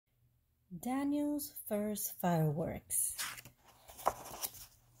Daniel's first fireworks.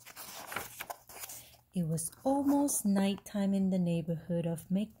 It was almost nighttime in the neighborhood of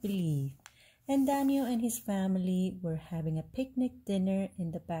Make-Believe, and Daniel and his family were having a picnic dinner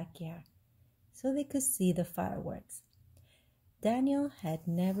in the backyard so they could see the fireworks. Daniel had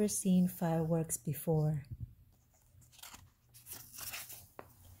never seen fireworks before.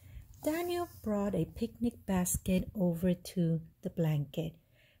 Daniel brought a picnic basket over to the blanket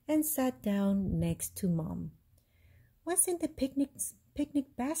and sat down next to Mom. "What's in the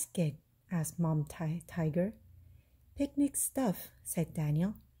picnic basket?" asked Mom Tiger. "Picnic stuff," said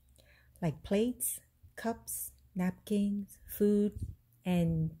Daniel, "like plates, cups, napkins, food,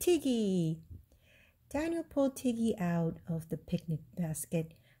 and Tiggy." Daniel pulled Tiggy out of the picnic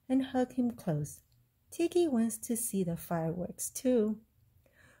basket and hugged him close. "Tiggy wants to see the fireworks too."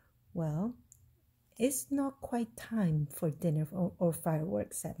 "Well, it's not quite time for dinner or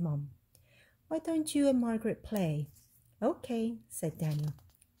fireworks," said Mom. "Why don't you and Margaret play?" "Okay," said Daniel.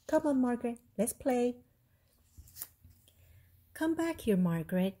 "Come on, Margaret, let's play." "Come back here,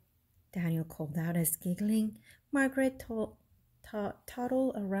 Margaret," Daniel called out as giggling Margaret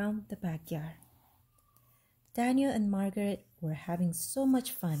toddled around the backyard. Daniel and Margaret were having so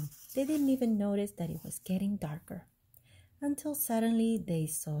much fun, they didn't even notice that it was getting darker, until suddenly they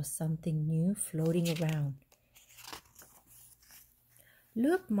saw something new floating around.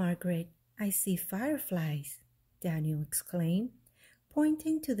 "Look, Margaret, I see fireflies," Daniel exclaimed,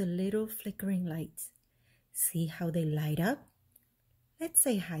 pointing to the little flickering lights. "See how they light up? Let's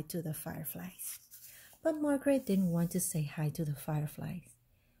say hi to the fireflies." But Margaret didn't want to say hi to the fireflies.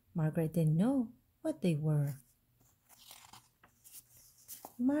 Margaret didn't know what they were.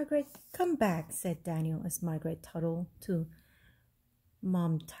 "Margaret, come back," said Daniel as Margaret toddled to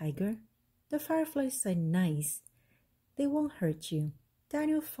Mom Tiger. "The fireflies are nice. They won't hurt you."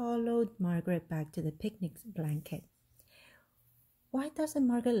 Daniel followed Margaret back to the picnic blanket. "Why doesn't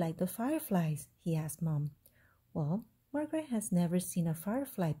Margaret like the fireflies?" he asked Mom. "Well, Margaret has never seen a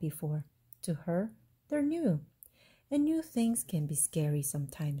firefly before. To her, they're new, and new things can be scary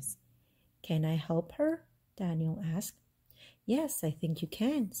sometimes." "Can I help her?" Daniel asked. "Yes, I think you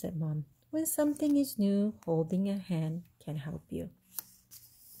can," said Mom. "When something is new, holding a hand can help you."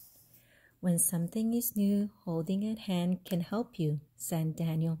 "When something is new, holding a hand can help you," said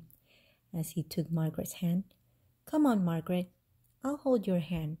Daniel as he took Margaret's hand. "Come on, Margaret, I'll hold your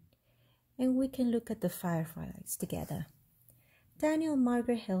hand, and we can look at the fireflies together." Daniel and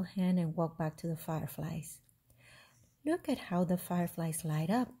Margaret held hands and walked back to the fireflies. "Look at how the fireflies light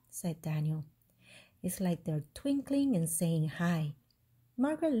up," said Daniel. "It's like they're twinkling and saying hi."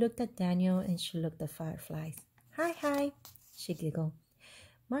 Margaret looked at Daniel and she looked at fireflies. "Hi, hi," she giggled.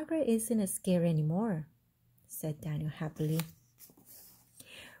 "Margaret isn't as scared anymore," said Daniel happily.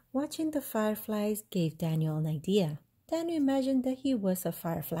 Watching the fireflies gave Daniel an idea. Daniel imagined that he was a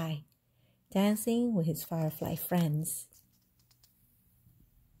firefly, dancing with his firefly friends.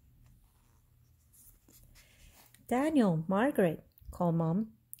 "Daniel, Margaret," called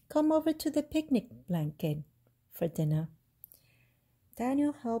Mom, "come over to the picnic blanket for dinner."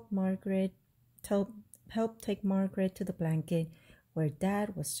 Daniel helped take Margaret to the blanket where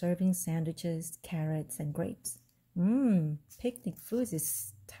Dad was serving sandwiches, carrots, and grapes. Picnic food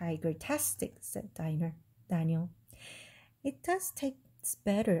is tiger-tastic," said Daniel. "It does taste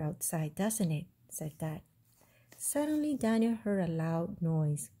better outside, doesn't it?" said Dad. Suddenly, Daniel heard a loud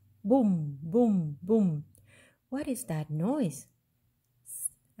noise. Boom, boom, boom. "What is that noise?"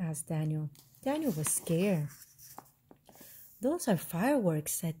 asked Daniel. Daniel was scared. "Those are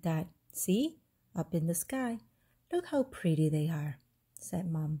fireworks," said Dad. "See? Up in the sky. Look how pretty they are," said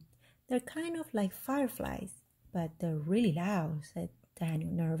Mom. "They're kind of like fireflies, but they're really loud," said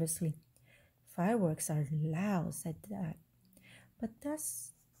Daniel nervously. "Fireworks are loud," said Dad. "But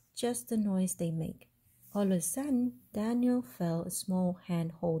that's just the noise they make." All of a sudden, Daniel felt a small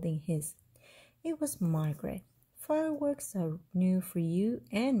hand holding his. It was Margaret. "Fireworks are new for you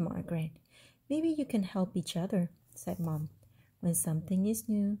and Margaret. Maybe you can help each other," said Mom. "When something is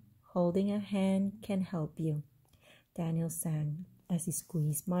new, holding a hand can help you," Daniel sang as he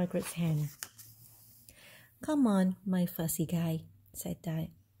squeezed Margaret's hand. "Come on, my fussy guy," said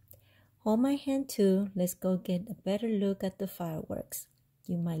Dad. "Hold my hand too. Let's go get a better look at the fireworks.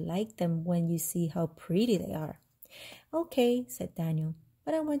 You might like them when you see how pretty they are." "Okay," said Daniel,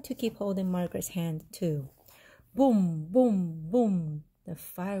 "but I want to keep holding Margaret's hand too." Boom, boom, boom. The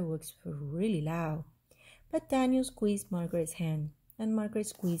fireworks were really loud. But Daniel squeezed Margaret's hand, and Margaret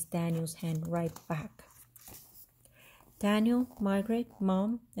squeezed Daniel's hand right back. Daniel, Margaret,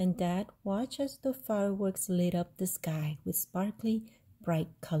 Mom, and Dad watched as the fireworks lit up the sky with sparkly, bright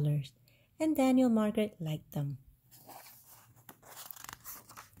colors. and Daniel Margaret liked them.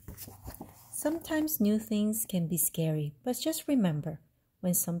 Sometimes new things can be scary, but just remember,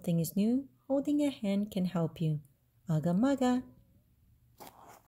 when something is new, holding a hand can help you. Aga maga!